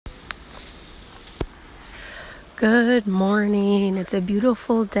Good morning. It's a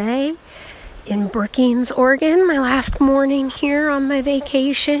beautiful day in Brookings, Oregon, my last morning here on my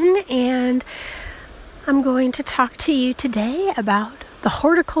vacation, and I'm going to talk to you today about the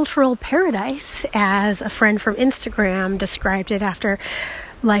horticultural paradise, as a friend from Instagram described it after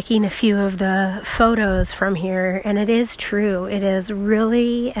liking a few of the photos from here. And it is true. It is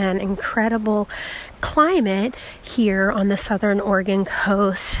really an incredible climate here on the southern Oregon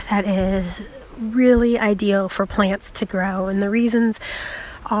coast that is really ideal for plants to grow. And the reasons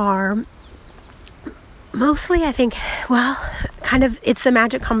are mostly, I think, it's the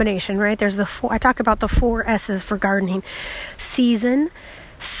magic combination, right? There's I talk about the 4 S's for gardening: season,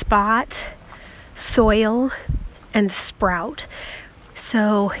 spot, soil, and sprout.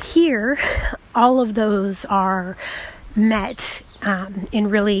 So here, all of those are met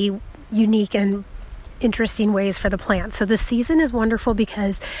in really unique and interesting ways for the plant. So the season is wonderful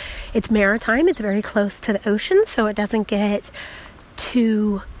because it's maritime. It's very close to the ocean, so it doesn't get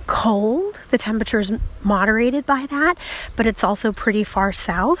too cold. The temperature is moderated by that, but it's also pretty far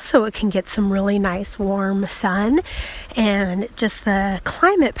south, so it can get some really nice warm sun. And just the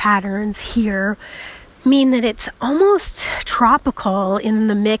climate patterns here mean that it's almost tropical in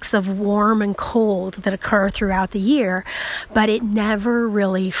the mix of warm and cold that occur throughout the year, but it never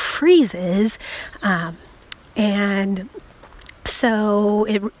really freezes. And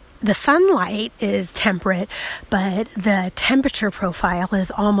so the sunlight is temperate, but the temperature profile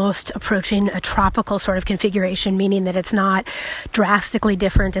is almost approaching a tropical sort of configuration, meaning that it's not drastically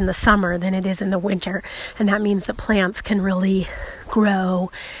different in the summer than it is in the winter. And that means that plants can really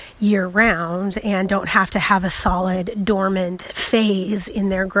grow year-round and don't have to have a solid dormant phase in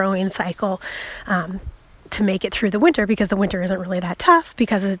their growing cycle to make it through the winter, because the winter isn't really that tough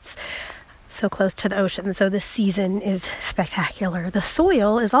because it's so close to the ocean. So the season is spectacular. The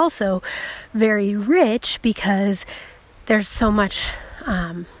soil is also very rich because there's so much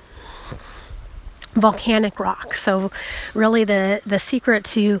volcanic rock. So really the secret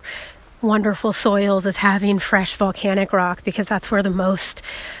to wonderful soils is having fresh volcanic rock, because that's where the most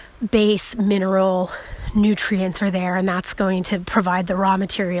base mineral nutrients are there, and that's going to provide the raw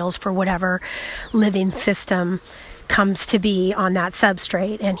materials for whatever living system comes to be on that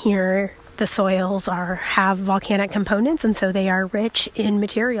substrate. And here the soils have volcanic components, and so they are rich in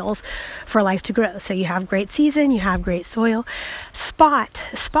materials for life to grow. So you have great season, you have great soil. Spot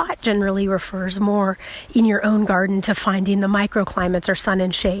generally refers more in your own garden to finding the microclimates or sun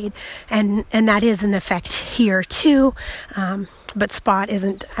and shade, and that is an effect here too. But spot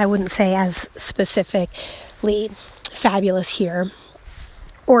isn't, I wouldn't say, as specifically fabulous here.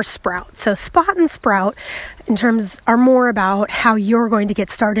 Or sprout. So spot and sprout in terms are more about how you're going to get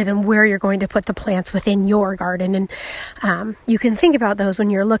started and where you're going to put the plants within your garden. And you can think about those when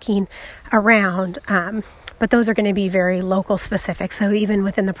you're looking around, but those are going to be very local specific. So even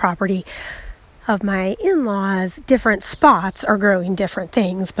within the property of my in-laws, different spots are growing different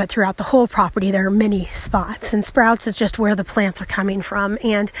things, but throughout the whole property there are many spots. And sprouts is just where the plants are coming from.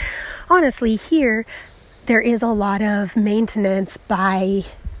 And honestly, here there is a lot of maintenance by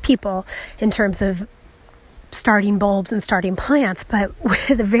people in terms of starting bulbs and starting plants, but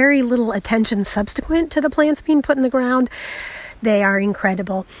with very little attention subsequent to the plants being put in the ground, they are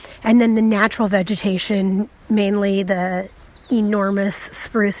incredible. And then the natural vegetation, mainly the enormous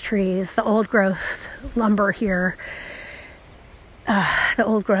spruce trees, the old growth lumber here, the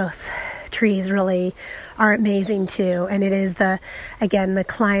old growth trees really are amazing too. And it is the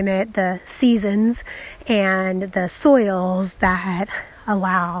climate, the seasons, and the soils that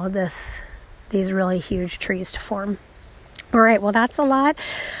allow these really huge trees to form. All right, well, that's a lot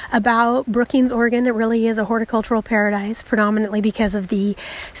about Brookings, Oregon. It really is a horticultural paradise, predominantly because of the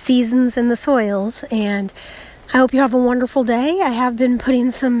seasons and the soils. And I hope you have a wonderful day. I have been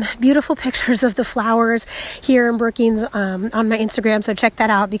putting some beautiful pictures of the flowers here in Brookings on my Instagram, so check that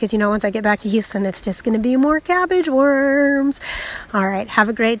out, because once I get back to Houston, it's just going to be more cabbage worms. All right, have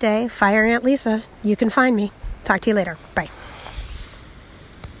a great day. Fire Aunt Lisa. You can find me. Talk to you later. Bye.